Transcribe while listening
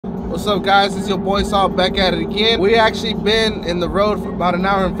What's up, guys? It's your boy Saul back at it again. We actually been in the road for about an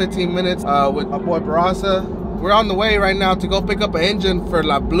hour and 15 minutes with my boy Barasa. We're on the way right now to go pick up an engine for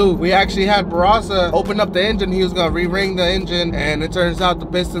La Blue. We actually had Barasa open up the engine. He was gonna re-ring the engine, and it turns out the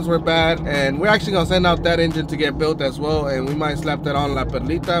pistons were bad. And we're actually gonna send out that engine to get built as well. And we might slap that on La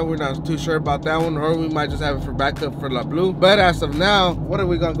Perlita. We're not too sure about that one, or we might just have it for backup for La Blue. But as of now, what are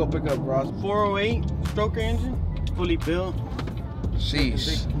we gonna go pick up, Barasa? 408 stroker engine, fully built.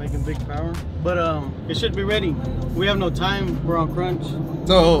 Sheesh. Making big power, but it should be ready. We have no time, we're on crunch.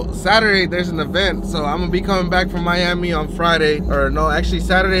 So Saturday there's an event, so I'm gonna be coming back from Miami on Friday, or no, actually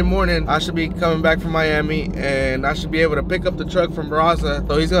Saturday morning I should be coming back from Miami, and I should be able to pick up the truck from Barasa.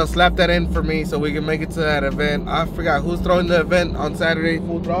 So he's gonna slap that in for me so we can make it to that event. I forgot who's throwing the event on Saturday.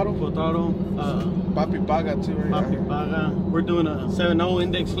 Full throttle? Full throttle. Papi Paga too, right? Papi Paga. We're doing a 7.0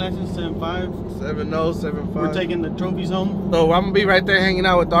 index classes, 7.5. 7.0, 7.5. We're taking the trophies home. So I'm gonna be right there hanging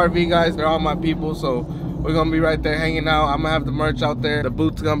out with the RV guys. They're all my people, so we're gonna be right there hanging out. I'm gonna have the merch out there. The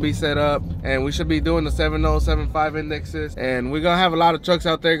booth's gonna be set up, and we should be doing the 7.0, 7.5 indexes. And we're gonna have a lot of trucks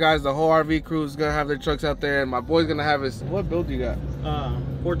out there, guys. The whole RV crew is gonna have their trucks out there, and my boy's gonna have his. What build you got?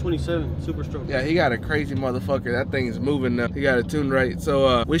 427 Super Stroke. Yeah, he got a crazy motherfucker. That thing is moving now. He got it tuned right.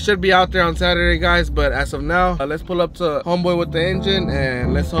 So we should be out there on Saturday, guys. But as of now, let's pull up to Homeboy with the engine,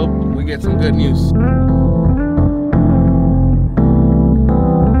 and let's hope we get some good news.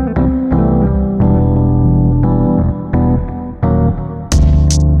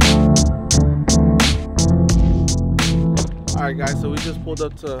 Alright guys, so we just pulled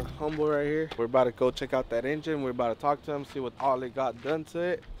up to Homeboy right here. We're about to go check out that engine. We're about to talk to him, see what all it got done to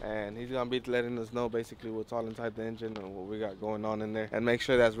it, and he's gonna be letting us know basically what's all inside the engine and what we got going on in there, and make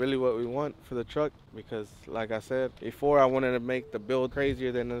sure that's really what we want for the truck. Because like I said before, I wanted to make the build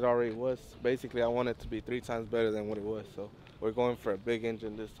crazier than it already was. Basically I want it to be 3 times better than what it was, so we're going for a big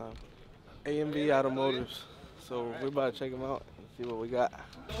engine this time. A&B Automotives. So we're about to check them out and see what we got.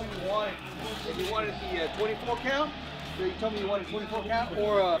 If you wanted the 24 count, so you told me you wanted 24 count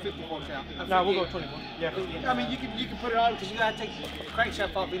or 54 count. No, we'll go 24. Yeah, 50. I mean, you can put it on because you gotta take the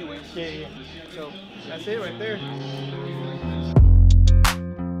crankshaft off anyways. Yeah. So that's it right there.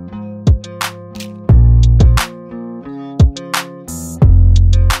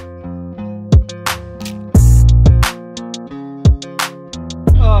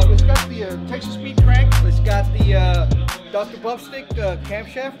 It's got the Texas speed crank. It's got the Dr. Bumstick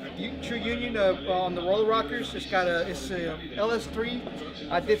camshaft, True Union on the roller rockers. It's a LS3.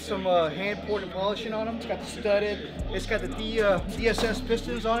 I did some hand poured and polishing on them. It's got the studded. It's got the DSS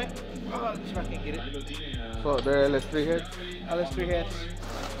pistons on it. Oh, see if I can get it. So they're LS3 heads? LS3 heads.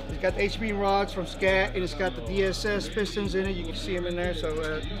 It's got the HB rods from Scat, and it's got the DSS pistons in it. You can see them in there. So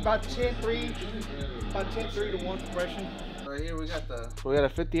about 10.3 to 1 compression. Right here we got a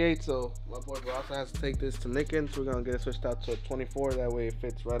 58, so my boy also has to take this to Nickens. We're gonna get it switched out to a 24, that way it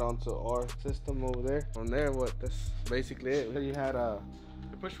fits right onto our system over there. From there, that's basically it. You had the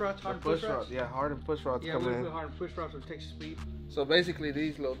push rods, hard push rods. Yeah, hard push rods coming in. Yeah, hard push rods with Texas speed. So basically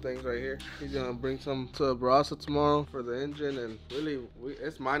these little things right here, he's gonna bring some to Barasa tomorrow for the engine, and really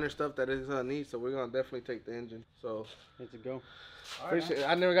it's minor stuff that he's gonna need, so we're gonna definitely take the enging. So Need to go. appreciate it.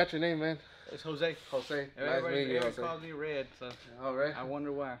 I never got your name, man. It's Jose. Jose. Everybody, Nice meeting you, Jose. calls me Red, so all right. I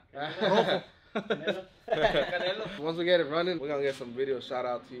wonder why. Once we get it running, we're gonna get some video shout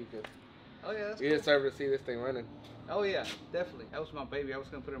out to you, because Oh yeah, that's you deserve to see this thing running. Oh yeah, definitely. That was my baby. I was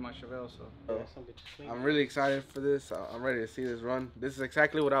gonna put it in my Chevelle, so. I'm really excited for this. I'm ready to see this run. This is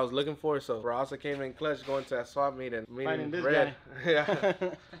exactly what I was looking for. So Barasa came in clutch going to that swap meet and meeting Red. Yeah,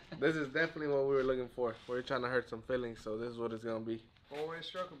 this is definitely what we were looking for. We're trying to hurt some feelings, so this is what it's gonna be. 4-way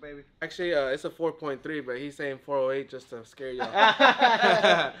stroker, baby. Actually, it's a 4.3, but he's saying 408 just to scare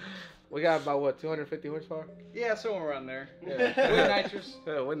y'all. We got about what, 250 horsepower? Yeah, somewhere around there. Yeah. With nitrous.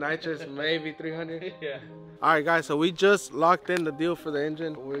 With nitrous, maybe 300. Yeah. All right, guys. So we just locked in the deal for the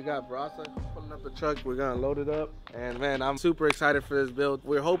engine. We got Barasa pulling up the truck. We're gonna load it up, and man, I'm super excited for this build.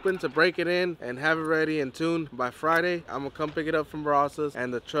 We're hoping to break it in and have it ready and tuned by Friday. I'm gonna come pick it up from Barasa's,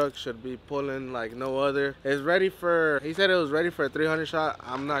 and the truck should be pulling like no other. It's ready for. He said it was ready for a 300 shot.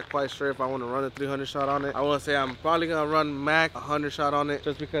 I'm not quite sure if I want to run a 300 shot on it. I want to say I'm probably gonna run Mac 100 shot on it,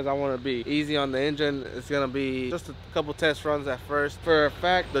 just because I want to be easy on the engine. It's gonna be just a couple test runs at first. For a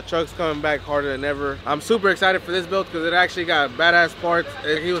fact, the truck's coming back harder than ever. I'm super excited for this build because it actually got badass parts.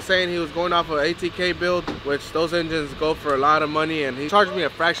 He was saying he was going off of ATK build, which those engines go for a lot of money, and he charged me a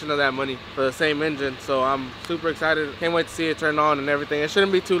fraction of that money for the same engine. So I'm super excited. Can't wait to see it turn on and everything. It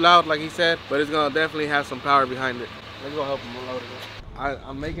shouldn't be too loud like he said, but it's gonna definitely have some power behind it. Let's go help him load it up.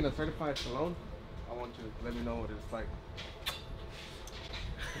 I'm making a certified Stallone. I want you to let me know what it's like.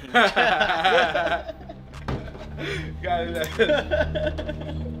 Got it.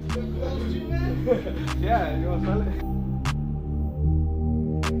 Yeah, you want to smell it?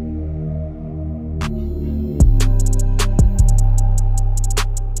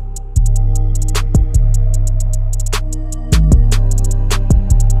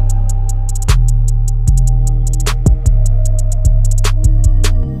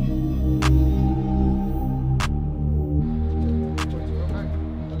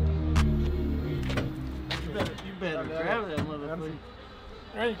 Grab that motherfucker.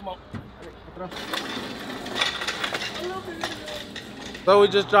 Hey, come on. So we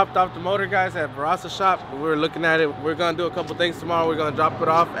just dropped off the motor, guys, at Barasa shop. We were looking at it. We're gonna do a couple things tomorrow. We're gonna drop it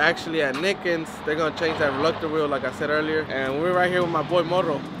off actually at Nickens. They're gonna change that reluctor wheel like I said earlier. And we're right here with my boy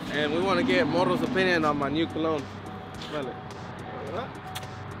Moro. And we wanna get Moro's opinion on my new cologne. Smell it.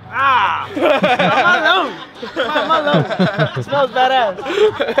 Ah! My lung! It smells badass.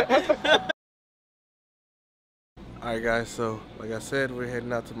 Alright guys, so like I said, we're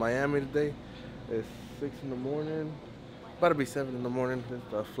heading out to Miami today. It's 6 in the morning. About to be 7 in the morning. It's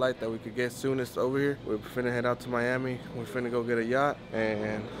the flight that we could get soonest over here. We're finna head out to Miami. We're finna go get a yacht,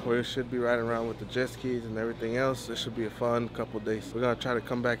 and we should be riding around with the jet skis and everything else. It should be a fun couple days. We're gonna try to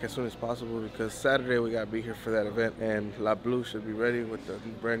come back as soon as possible because Saturday we gotta be here for that event, and La Blue should be ready with the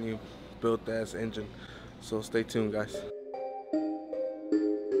brand new built ass engine. So stay tuned, guys.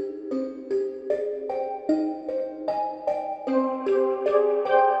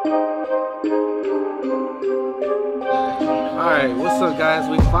 Alright, what's up guys?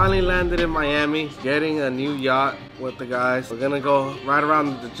 We finally landed in Miami, getting a new yacht with the guys. We're gonna go ride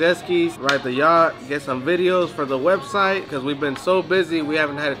around the jet skis, ride the yacht, get some videos for the website because we've been so busy we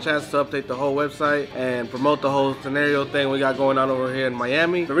haven't had a chance to update the whole website and promote the whole scenario thing we got going on over here in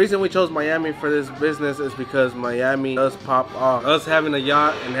Miami. The reason we chose Miami for this business is because Miami does pop off. Us having a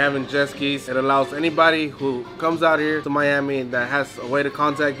yacht and having jet skis, it allows anybody who comes out here to Miami that has a way to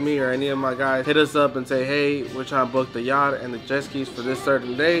contact me or any of my guys, hit us up and say, hey, we're trying to book the yacht and the jet skis for this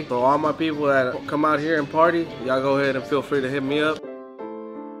certain day. So all my people that come out here and party, y'all go ahead and feel free to hit me up.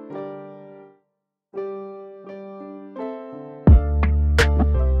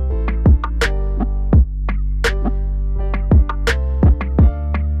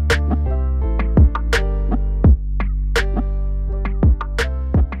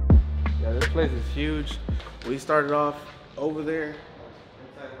 Yeah, this place is huge. We started off over there,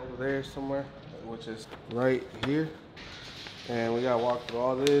 over there somewhere, which is right here. And we gotta walk through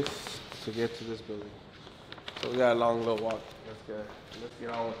all this to get to this building. So we got a long little walk. Let's get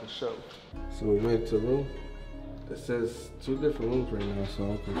on with the show. So we made it to a room. It says 2 different rooms right now, so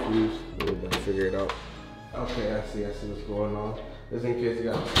I'm confused. We're about to figure it out. Okay, I see what's going on. Just in case you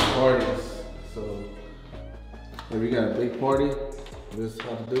got parties. So if you got a big party, this is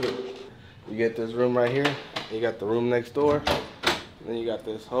how to do it. You get this room right here. You got the room next door. And then you got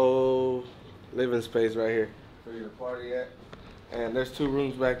this whole living space right here for you to party at. And there's 2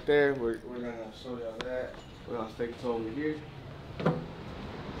 rooms back there. We're gonna show y'all that. We're gonna take it over here.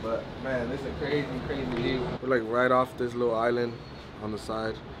 But man, this is a crazy, crazy view. We're like right off this little island on the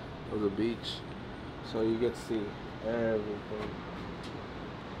side of the beach. So you get to see everything.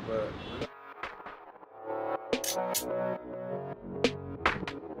 But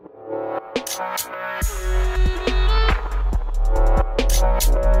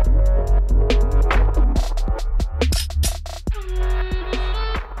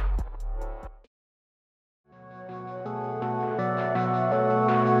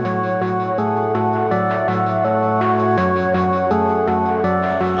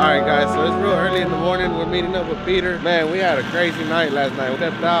alright guys, so it's real early in the morning. We're meeting up with Peter. Man, we had a crazy night last night. We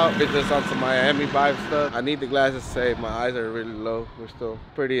stepped out, been just on some Miami vibe stuff. I need the glasses to say my eyes are really low. We're still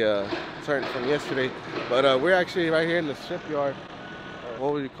pretty certain from yesterday. But we're actually right here in the shipyard.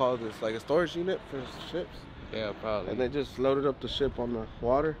 What would you call this? Like a storage unit for ships? Yeah, probably. And they just loaded up the ship on the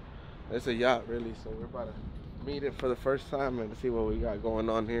water. It's a yacht really, so we're about to meet it for the first time and see what we got going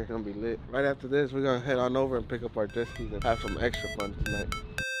on here. It's gonna be lit. Right after this, we're gonna head on over and pick up our jet skis and have some extra fun tonight.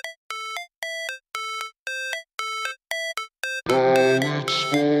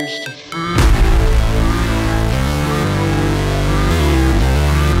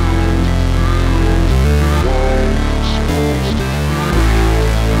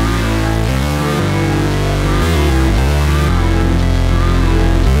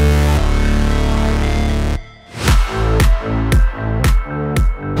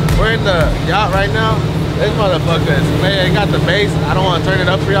 We're in the yacht right now. This motherfucker is, man, it got the bass. I don't want to turn it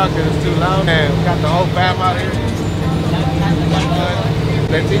up for y'all because it's too loud. And we got the whole fam out here.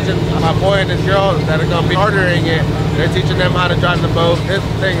 They're teaching my boy and this girl that are going to be ordering it. They're teaching them how to drive the boat. This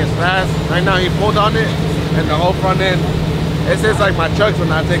thing is fast. Right now he pulled on it and the whole front end, it's just like my trucks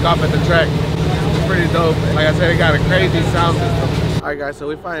when I take off at the track. It's pretty dope. Like I said, it got a crazy sound system. All right guys, so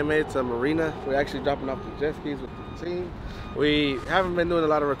we finally made it to Marina. We're actually dropping off the jet skis with the team. We haven't been doing a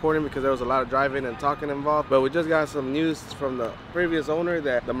lot of recording because there was a lot of driving and talking involved, but we just got some news from the previous owner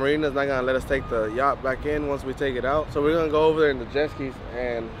that the marina is not gonna let us take the yacht back in once we take it out. So we're gonna go over there in the jet skis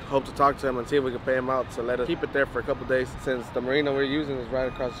and hope to talk to him and see if we can pay him out to let us keep it there for a couple days, since the marina we're using is right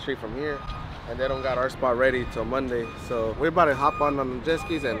across the street from here and they don't got our spot ready till Monday. So we're about to hop on the jet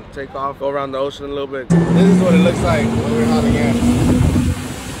skis and take off, go around the ocean a little bit. This is what it looks like when we're hauling gas.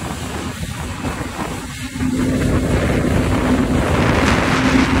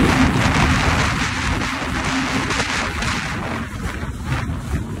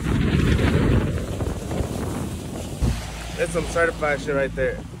 It's some certified shit right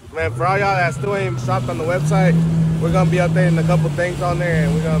there. Man, for all y'all that still ain't shopped on the website, we're gonna be updating a couple things on there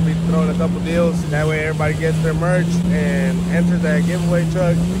and we're gonna be throwing a couple deals. That way everybody gets their merch and enters that giveaway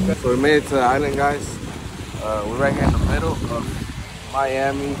truck. So we made it to the island, guys. We're right here in the middle of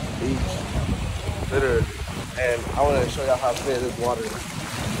Miami Beach, literally. And I wanna show y'all how clear this water is.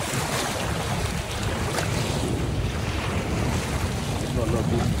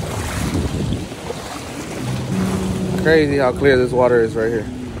 Crazy how clear this water is right here.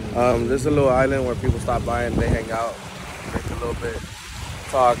 This is a little island where people stop by and they hang out, drink a little bit,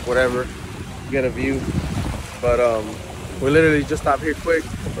 talk, whatever, get a view. But we literally just stopped here quick.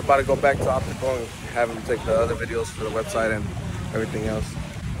 We're about to go back to Optical and have them take the other videos for the website and everything else.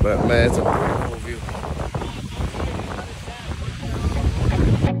 But man, it's a pretty cool view.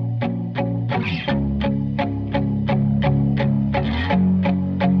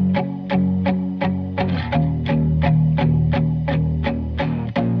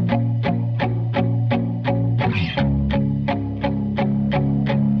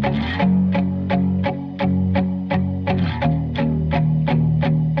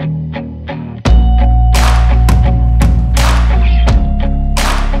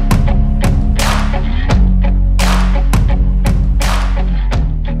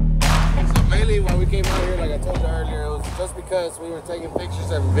 Because we were taking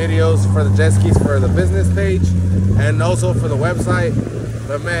pictures and videos for the jet skis for the business page and also for the website.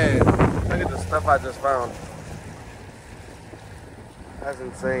 But man, look at the stuff I just found. That's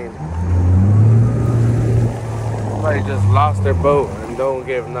insane. Somebody just lost their boat and don't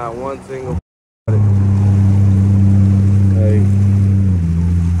give not one single like,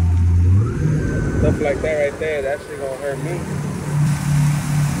 stuff like that right there, that shit gonna hurt me.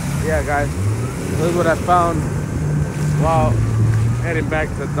 Yeah guys, this is what I found while heading back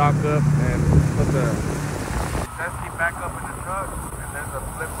to dock up and put the jet ski back up in the truck. And there's a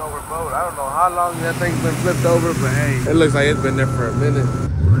flipped over boat. I don't know how long that thing's been flipped over, but hey, it looks like it's been there for a minute.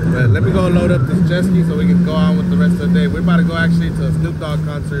 But let me go load up this jet ski so we can go on with the rest of the day. We're about to go actually to a Snoop Dogg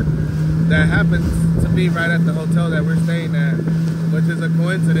concert that happens to be right at the hotel that we're staying at, which is a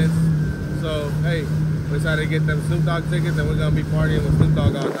coincidence. So hey, we decided to get them Snoop Dogg tickets and we're gonna be partying with Snoop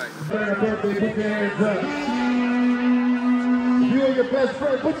Dogg all night. You and your best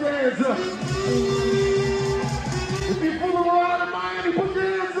friend, put your hands up. If you fooling around in Miami, put your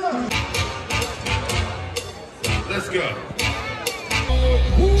hands up. Let's go.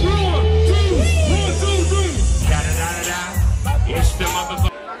 1, 2, 3. Da-da-da-da-da. It's the motherfucker.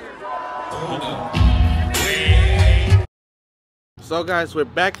 So guys, we're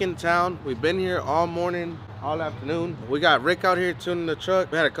back in town. We've been here all morning, all afternoon. We got Rick out here tuning the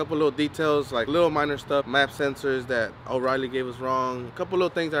truck. We had a couple little details, like little minor stuff, map sensors that O'Reilly gave us wrong, a couple little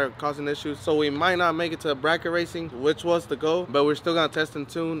things that are causing issues. So we might not make it to bracket racing, which was the goal, but we're still gonna test and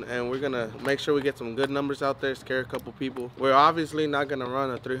tune, and we're gonna make sure we get some good numbers out there, scare a couple people. We're obviously not gonna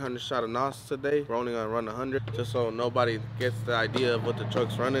run a 300 shot of NOS today. We're only gonna run 100, just so nobody gets the idea of what the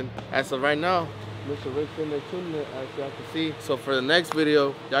truck's running. As of right now, Mr. Rick's in there tuning it, as y'all can see. So for the next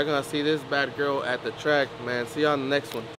video, y'all gonna see this bad girl at the track, man. See y'all on the next one.